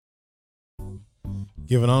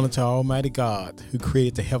Giving honor to Almighty God, who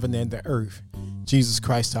created the heaven and the earth. Jesus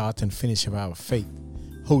Christ, the author and finisher of our faith.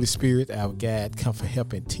 Holy Spirit, our guide, comfort,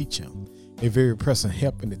 help, and teacher. A very present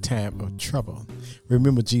help in the time of trouble.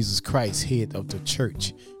 Remember Jesus Christ, head of the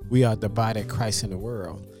church. We are the body of Christ in the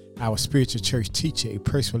world. Our spiritual church teacher, a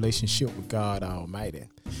personal relationship with God Almighty.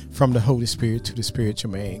 From the Holy Spirit to the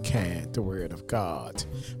spiritual mankind, the Word of God.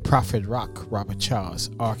 Prophet Rock, Robert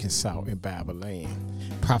Charles, Arkansas in Bible land.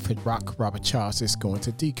 Prophet Rock, Robert Charles is going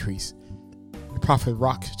to decrease. Prophet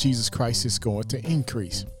Rock, Jesus Christ is going to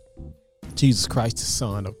increase. Jesus Christ, the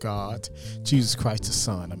Son of God. Jesus Christ, the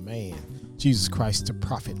Son of Man. Jesus Christ, the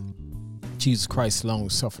prophet. Jesus Christ,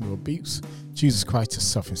 long-suffering abuse. Jesus Christ, the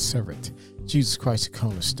suffering servant. Jesus Christ, the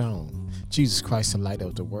cornerstone. Jesus Christ, the light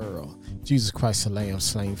of the world. Jesus Christ, the Lamb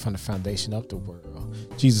slain from the foundation of the world.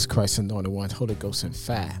 Jesus Christ, the anointed one, Holy Ghost and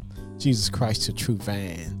fire. Jesus Christ, the true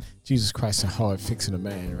vine. Jesus Christ, the hard fixing the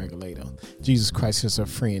man regulator. Jesus Christ is a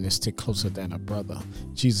friend and stick closer than a brother.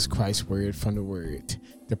 Jesus Christ, word from the word.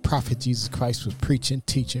 The prophet Jesus Christ was preaching,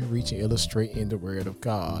 teaching, reaching, illustrating the word of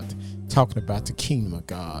God, talking about the kingdom of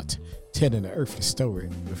God, telling the earthly story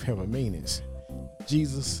with heaven meanings.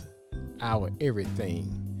 Jesus, our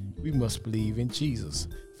everything. We must believe in Jesus.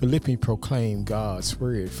 Philippians proclaimed God's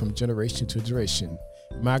word from generation to generation.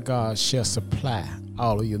 My God shall supply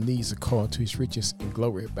all of your needs according to his riches and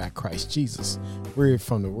glory by Christ Jesus. Word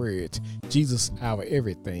from the word. Jesus, our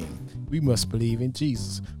everything. We must believe in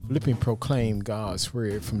Jesus. Philippians proclaimed God's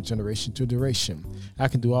word from generation to generation. I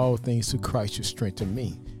can do all things through Christ who strengthen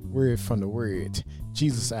me. Word from the word.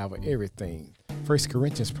 Jesus, our everything. 1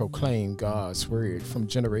 Corinthians proclaimed God's word from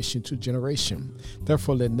generation to generation.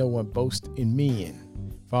 Therefore let no one boast in men.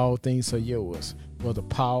 For all things are yours, whether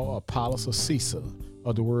Paul or Apollos or Caesar,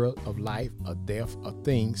 or the world of life or death or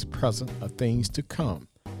things present or things to come.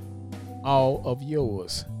 All of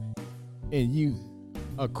yours. And you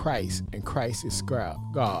are Christ, and Christ is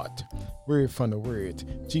God. Word from the word.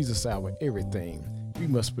 Jesus, our everything. We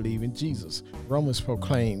must believe in Jesus. Romans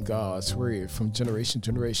proclaim God's word from generation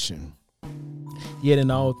to generation. Yet in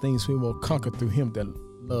all things we will conquer through him that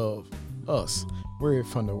love us. Word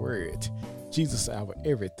from the word. Jesus, our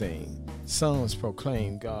everything. Psalms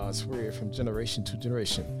proclaim God's word from generation to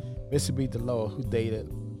generation. Blessed be the Lord who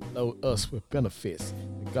load us with benefits,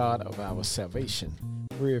 the God of our salvation.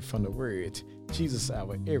 Word from the word. Jesus,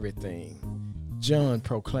 our everything. John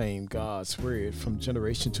proclaimed God's word from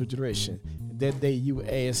generation to generation. And that day you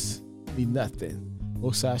ask me nothing.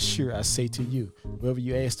 Most sure I say to you, whatever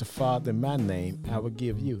you ask the Father in my name, I will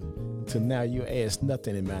give you. Until now you ask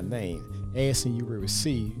nothing in my name. Ask and you will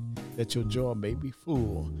receive, that your joy may be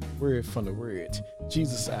full. Word from the word.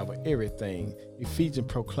 Jesus, our everything. Ephesians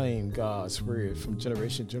proclaim God's word from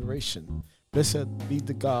generation to generation. Blessed be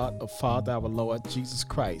the God of Father our Lord Jesus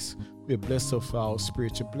Christ. We are blessed of all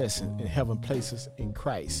spiritual blessings in heaven places in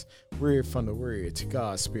Christ. Word from the word. To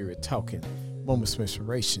God's Spirit talking. Moments of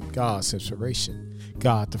inspiration. God's inspiration.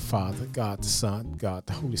 God the Father, God the Son, God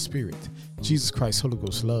the Holy Spirit. Jesus Christ, Holy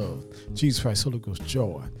Ghost love. Jesus Christ, Holy Ghost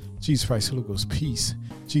joy. Jesus Christ, Holy Ghost peace.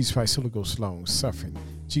 Jesus Christ, Holy Ghost long suffering.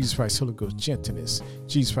 Jesus Christ, Holy Ghost gentleness.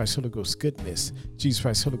 Jesus Christ, Holy Ghost goodness. Jesus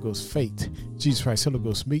Christ, Holy Ghost faith. Jesus Christ, Holy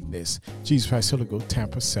Ghost meekness. Jesus Christ, Holy Ghost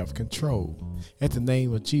temper, self-control. At the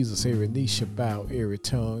name of Jesus, every knee shall bow, every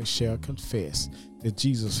tongue shall confess that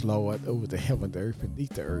Jesus Lord over the heaven, the earth,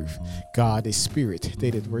 beneath the earth. God is spirit.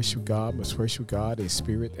 They that worship God must worship God in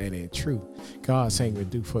spirit and in truth. God's anger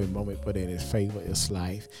do for a moment, but in his favor is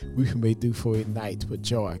life. We may do for a night, but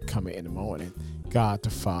joy coming in the morning. God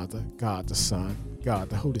the Father, God the Son,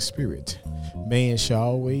 God the Holy Spirit. Man shall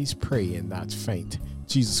always pray and not faint.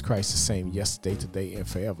 Jesus Christ the same yesterday, today, and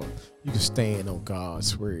forever. You can stand on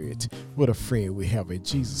God's word. What a friend we have in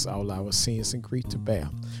Jesus, all our sins and grief to bear.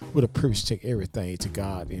 What a privilege to take everything to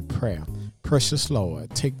God in prayer. Precious Lord,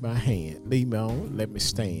 take my hand, lead me on, let me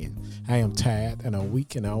stand. I am tired and I'm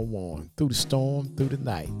weak and I'm worn. Through the storm, through the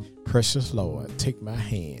night. Precious Lord, take my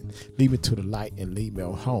hand, lead me to the light and lead me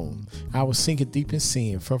on home. I was sinking deep in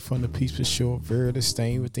sin, far from the peaceful shore, verily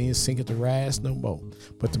stained within, sinking to rise no more.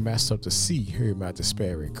 But the master of the sea heard my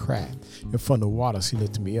despairing cry, and from the waters he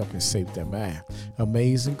lifted me up and saved them I.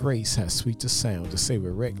 Amazing grace, how sweet the sound to save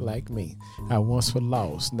a wreck like me. I once was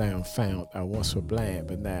lost, now I'm found. I once was blind,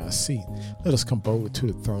 but now I see. Let us come boldly to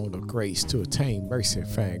the throne of grace to attain mercy and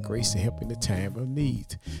find grace to help in the time of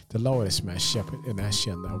need. The Lord is my shepherd, and I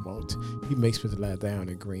shall not want. He makes me to lie down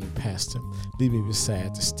in green pasture. Lead me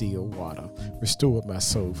beside the still water. Restore my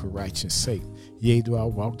soul for righteousness' sake. Yea, do I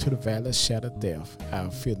walk to the valley of shadow of death, I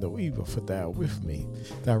will fear no evil, for thou art with me.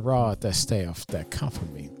 Thy rod, thy staff, thou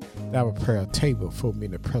comfort me. Thou prepare a table for me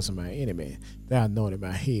in the presence of my enemy. Thou anointed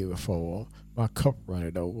my head with oil. My cup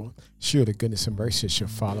runneth over. Surely goodness and mercy shall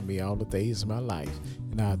follow me all the days of my life,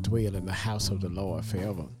 and I'll dwell in the house of the Lord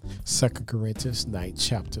forever. 2 Corinthians 9,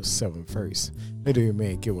 chapter 7 verse. Let every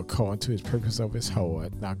man give according to his purpose of his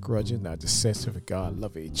heart, not grudging, not dissensive, if God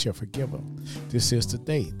loveth, he shall forgive him. This is the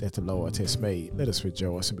day that the Lord has made. Let us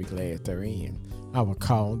rejoice and be glad therein. I will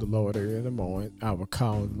call on the Lord early in the morning. I will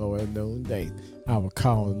call on the Lord at noonday. I will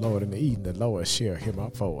call on the Lord in the evening. The Lord shall hear my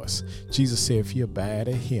voice. Jesus said, if you abide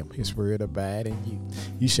in him, his word abide in you.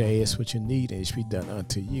 You shall ask what you need, and it shall be done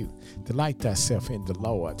unto you. Delight thyself in the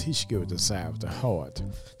Lord. He shall give a desire of the heart.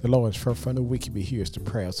 The Lord is far from the wicked, but hears the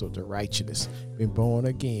prayers of the righteous. Been born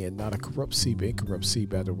again, not a corrupt seed, but incorrupt seed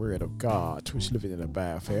by the word of God, which liveth and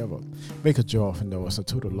abide forever. Make a joyful noise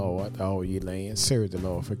unto the Lord, all ye lands. Serve the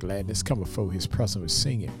Lord for gladness. Come before his presence with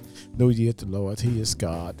singing. Know ye that the Lord, he is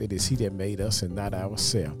God. It is he that made us, and not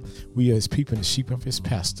ourselves. We are his people and the sheep of his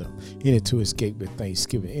pasture. Enter his gate with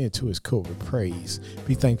thanksgiving, enter his court with praise.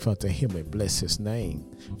 Be thankful unto him and bless his name.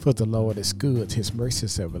 For the Lord is good, his mercy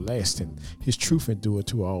is everlasting, his truth endureth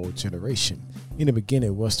to all generation. In the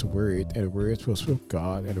beginning was the Word, and the Word was with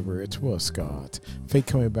God, and the Word was God. Faith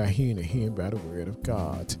coming by hearing, and hearing by the word of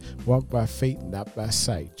God. Walk by faith, not by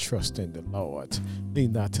sight. Trust in the Lord.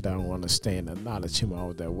 Lean not to thy own understanding. Acknowledge him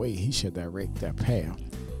all thy way. He shall direct thy path.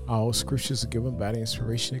 All scriptures are given by the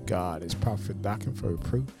inspiration of God. Is prophet doctrine for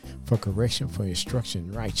reproof, for correction, for instruction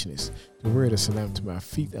in righteousness. The word is a lamp to my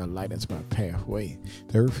feet and a light unto my pathway.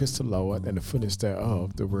 The earth is the Lord, and the fullness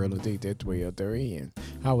thereof, the world of they that dwell therein.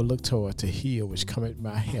 I will look toward the hill which cometh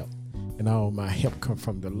my help. And all my help come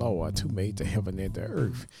from the Lord, who made the heaven and the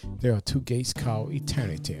earth. There are two gates called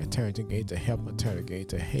eternity. Eternity gate to heaven, eternity gate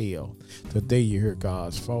to hell. The day you hear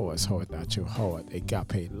God's voice, hold not your heart,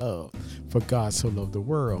 agape love. For God so loved the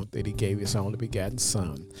world that he gave his only begotten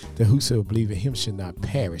Son, that whosoever believe in him should not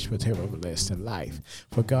perish, but have everlasting life.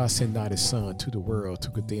 For God sent not his Son to the world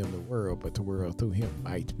to condemn the world, but the world through him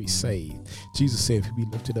might be saved. Jesus said, if he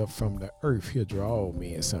be lifted up from the earth, he'll draw all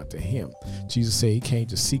men unto him. Jesus said he came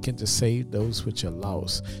to seek and to save those which are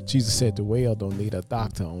lost. Jesus said the well don't need a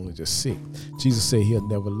doctor, only the sick. Jesus said he'll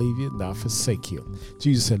never leave you, not forsake you.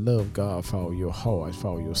 Jesus said love God for all your heart, for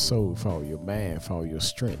all your soul, for all your mind, for all your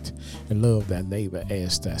strength, and love thy neighbor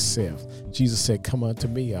as thyself. Jesus said, come unto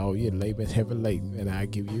me, all ye labor and heavy laden, and I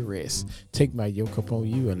give you rest. Take my yoke upon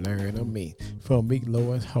you and learn of me. For a meek,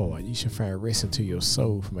 low, and hard, you shall find rest unto your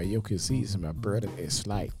soul. For my yoke is easy, and my burden is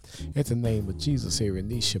light. At the name of Jesus, every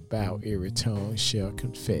knee shall bow, every tongue shall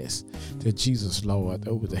confess that Jesus Lord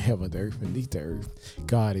over the heaven, the earth, beneath the earth.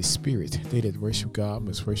 God is spirit. They that worship God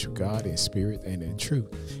must worship God in spirit and in truth.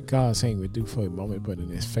 God's hand will do for a moment, but in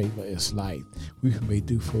his favor is light. We may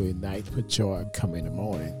do for a night, but joy come in the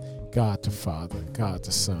morning. God the Father, God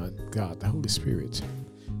the Son, God the Holy Spirit.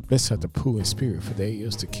 Blessed are the poor in spirit, for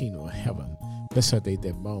theirs is the kingdom of heaven. Blessed are they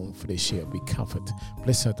that mourn, for they shall be comforted.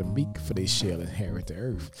 Blessed are the meek, for they shall inherit the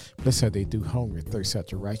earth. Blessed are they do hunger and thirst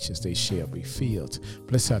after righteousness, they shall be filled.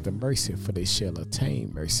 Blessed are the mercy, for they shall attain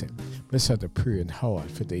mercy. Blessed are the pure in heart,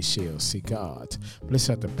 for they shall see God.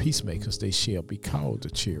 Blessed are the peacemakers, they shall be called the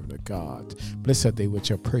children of God. Blessed are they which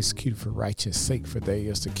are persecuted for righteousness' sake, for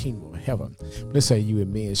theirs is the kingdom of heaven. Blessed are you,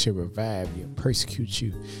 and men shall revive you and persecute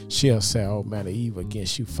you, shall say all manner of evil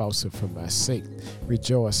against you falsely for my sake.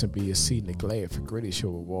 Rejoice and be exceedingly glad, for great is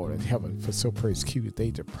your reward in heaven. For so persecuted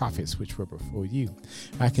they the prophets which were before you.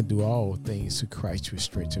 I can do all things through Christ which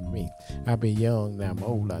strengthen me. I've been young, now I'm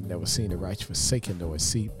old. I've never seen the righteous forsaken, nor a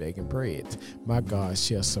seed begging bread. My God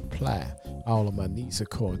shall supply all of my needs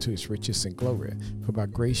according to his riches and glory. For by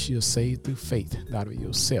grace you're saved through faith, not of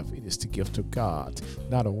yourself. It is the gift of God,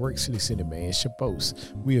 not of works, lest any man should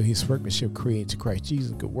boast. We are his workmanship, created to Christ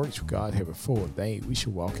Jesus. Good works which God have before ordained, we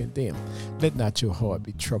should walk in them. Let not your heart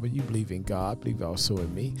be troubled. You believe in God, believe also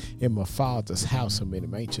in me. In my Father's house are many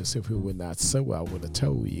mansions. If it were not so, I would have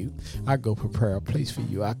told you. I go prepare a place for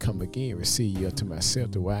you. I come again, receive you unto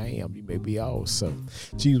myself. The way I am, you may be also.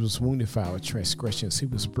 Jesus was wounded for our transgressions. He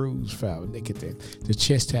was bruised for our iniquity. The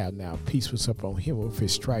chastisement now peace was upon him. With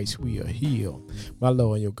his stripes we are healed. My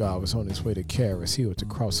Lord and your God was on his way to carry us. He with the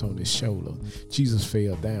cross on his shoulder. Jesus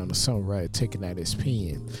fell down. The songwriter taking out his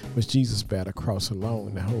pen. Was Jesus bare the cross alone,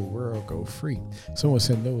 and the whole world go free? Someone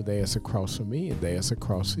said, no, there's a cross for me, and there's a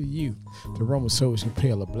cross for you. The Roman soldiers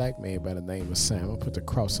compelled a black man by the name of Simon, put the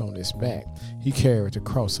cross on his back. He carried the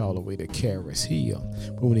cross all the way to Caris Hill.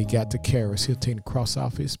 But when he got to Caris, he'll take the cross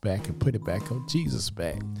off his back and put it back on Jesus'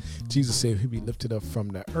 back. Jesus said, if he be lifted up from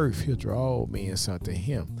the earth, he'll draw all men unto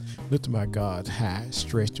him. Lift my God high,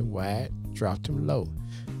 stretched him wide, dropped him low.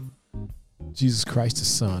 Jesus Christ, the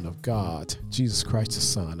Son of God. Jesus Christ, the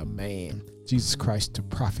Son of man. Jesus Christ, the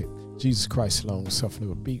prophet. Jesus Christ, long suffering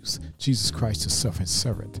of abuse. Jesus Christ, the suffering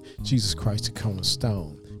servant. Jesus Christ, the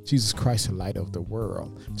cornerstone. Jesus Christ, the light of the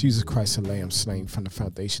world. Jesus Christ, the lamb slain from the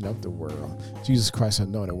foundation of the world. Jesus Christ,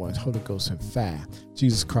 anointed one, Holy Ghost and fire.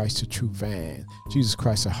 Jesus Christ, the true vine. Jesus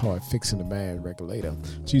Christ, the heart fixing the mind regulator.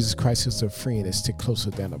 Jesus Christ is a friend that stick closer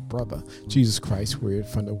than a brother. Jesus Christ, word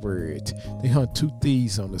from the word. They hung two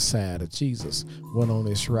thieves on the side of Jesus, one on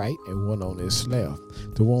his right and one on his left.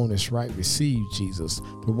 The one on his right received Jesus.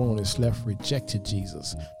 The one on his left rejected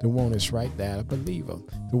Jesus. The one on his right died a believer.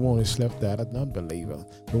 The one on his left died an unbeliever.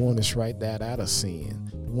 The one that's right died out of sin.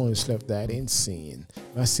 The one that's left died in sin.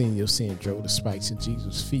 My sin, your sin, drove the spikes in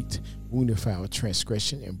Jesus' feet, wounded for our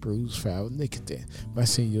transgression and bruised for our iniquity. My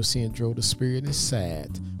sin, your sin, drove the spirit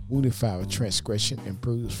inside, wounded for our transgression and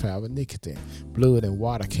bruised for our iniquity. Blood and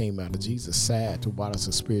water came out of Jesus' side. The water's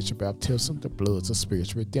a spiritual baptism, the blood's a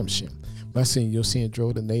spiritual redemption. My sin, your sin,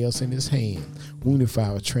 drove the nails in his hand, wounded for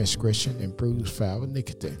our transgression and bruised for our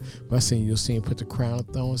iniquity. My sin, your sin, put the crown of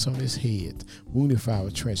thorns on his head, wounded for our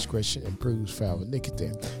transgression and bruised for our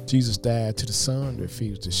iniquity. Jesus died till the sun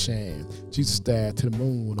refused to shine. Jesus died till the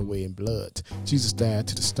moon went away in blood. Jesus died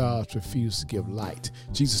till the stars refused to give light.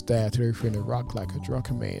 Jesus died till the earth and the rock like a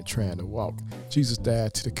drunken man trying to walk. Jesus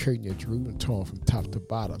died till the curtain of Jerusalem torn from top to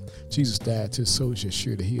bottom. Jesus died till the soldier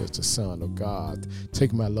sure that he is the Son of God.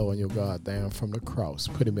 Take my Lord and your God down from the cross,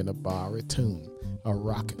 put him in a borrowed tomb, a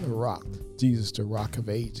rock. Jesus, the rock of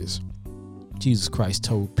ages. Jesus Christ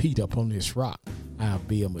told Peter, upon this rock I'll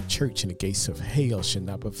build my church, and the gates of hell shall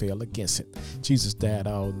not prevail against it. Jesus died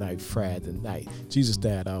all night Friday night. Jesus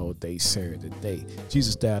died all day Saturday day.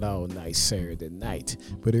 Jesus died all night Saturday night.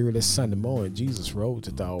 But early Sunday morning, Jesus rose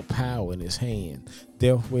with all power in his hand.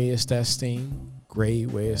 Death, where is thy sting?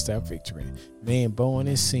 Grave, where is thy victory? Man born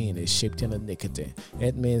in sin is shaped in iniquity.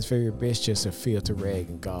 That man's very best just a filthy rag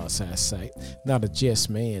in God's eyesight. Not a just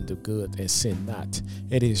man do good and sin not.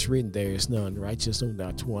 It is written, there is none righteous, no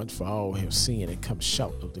not one, for all have sinned and come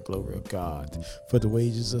short of the glory of God. For the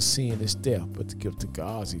wages of sin is death, but the gift of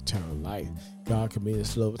God is eternal life. God commended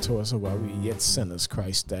his love towards us while we yet sinners.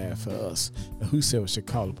 Christ died for us. And whosoever shall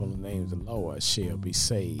call upon the name of the Lord shall be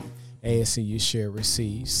saved. Asking, you shall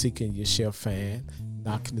receive. Seeking, you shall find.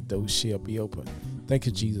 Knocking, the door shall be open. Thank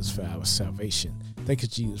you, Jesus, for our salvation. Thank you,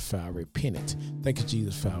 Jesus, for our repentance. Thank you,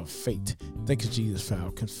 Jesus, for our faith. Thank you, Jesus, for our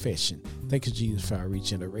confession. Thank you, Jesus, for our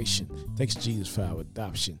regeneration. Thank you, Jesus, for our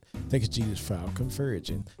adoption. Thank you, Jesus, for our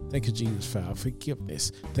conversion. Thank you, Jesus, for our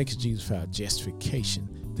forgiveness. Thank you, Jesus, for our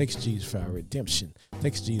justification. Thank you, Jesus, for our redemption.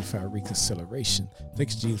 Thank you, Jesus, for our reconciliation.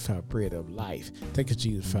 Thank you, Jesus, for our bread of life. Thank you,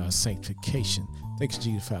 Jesus, for our sanctification. Thank you,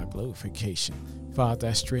 Jesus, for our glorification. Father,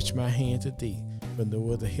 I stretch my hand to thee, for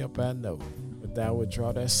no other help I know. But thou wilt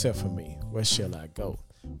draw thyself from me. Where shall I go?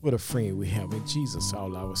 What a friend we have in Jesus,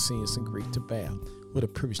 all our sins and grief to bear. What a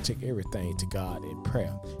privilege to take everything to God in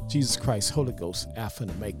prayer. Jesus Christ, Holy Ghost, Alpha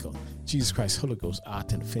and Omega. Jesus Christ, Holy Ghost,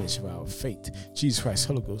 author and finish of our faith. Jesus Christ,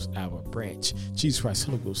 Holy Ghost, our branch. Jesus Christ,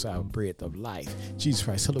 Holy Ghost, our bread of life. Jesus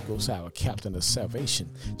Christ, Holy Ghost, our captain of salvation.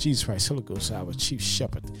 Jesus Christ, Holy Ghost, our chief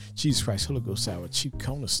shepherd. Jesus Christ, Holy Ghost, our chief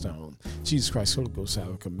cornerstone. Jesus Christ, Holy Ghost,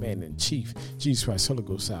 our commander in chief. Jesus Christ, Holy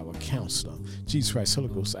Ghost, our counselor. Jesus Christ, Holy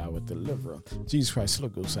Ghost, our deliverer. Jesus Christ,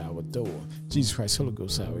 Holy Ghost, our door. Jesus Christ, Holy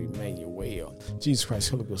Ghost, our Emmanuel. Jesus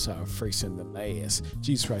Christ, Holy Ghost, our first and the last.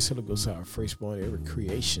 Jesus Christ, Holy Ghost, our firstborn in every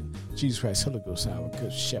creation. Jesus Christ, Holy Ghost, our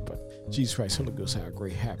good shepherd. Jesus Christ, Holy Ghost, our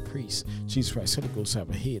great high priest. Jesus Christ, Holy Ghost, our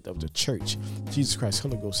head of the church. Jesus Christ,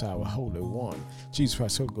 Holy Ghost, our holy one. Jesus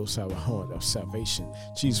Christ, Holy Ghost, our horn of salvation.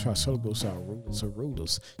 Jesus Christ, Holy Ghost, our rulers of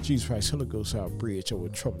rulers. Jesus Christ, Holy Ghost, our bridge over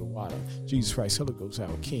troubled water. Jesus Christ, Holy Ghost,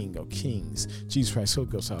 our King of kings. Jesus Christ, Holy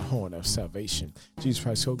Ghost, our horn of salvation. Jesus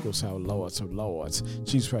Christ, Holy Ghost, our lords of lords.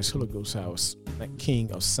 Jesus Christ, Holy Ghost, our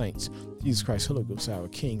King of saints. Jesus Christ, Holy Ghost, our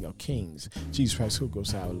King of kings. Jesus Christ, Holy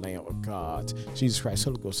Ghost, our Lamb of God. Jesus Christ,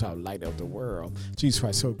 Holy Ghost, our light of the world. Jesus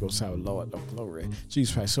Christ, Holy Ghost, our Lord of glory.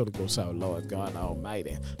 Jesus Christ, Holy Ghost, our Lord God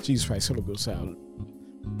Almighty. Jesus Christ, Holy Ghost, our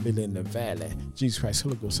Lily in the valley. Jesus Christ,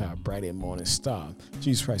 Holy Ghost, our bright and morning star.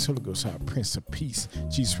 Jesus Christ, Holy Ghost, our Prince of Peace.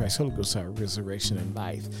 Jesus Christ, Holy Ghost, our resurrection and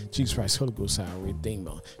life. Jesus Christ, Holy Ghost, our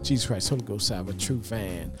Redeemer. Jesus Christ, Holy Ghost, our true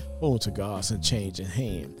vine. Born to God's unchanging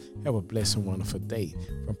hand. Have a blessed and wonderful day.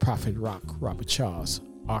 From Prophet Rock, Robert Charles,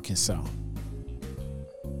 Arkansas.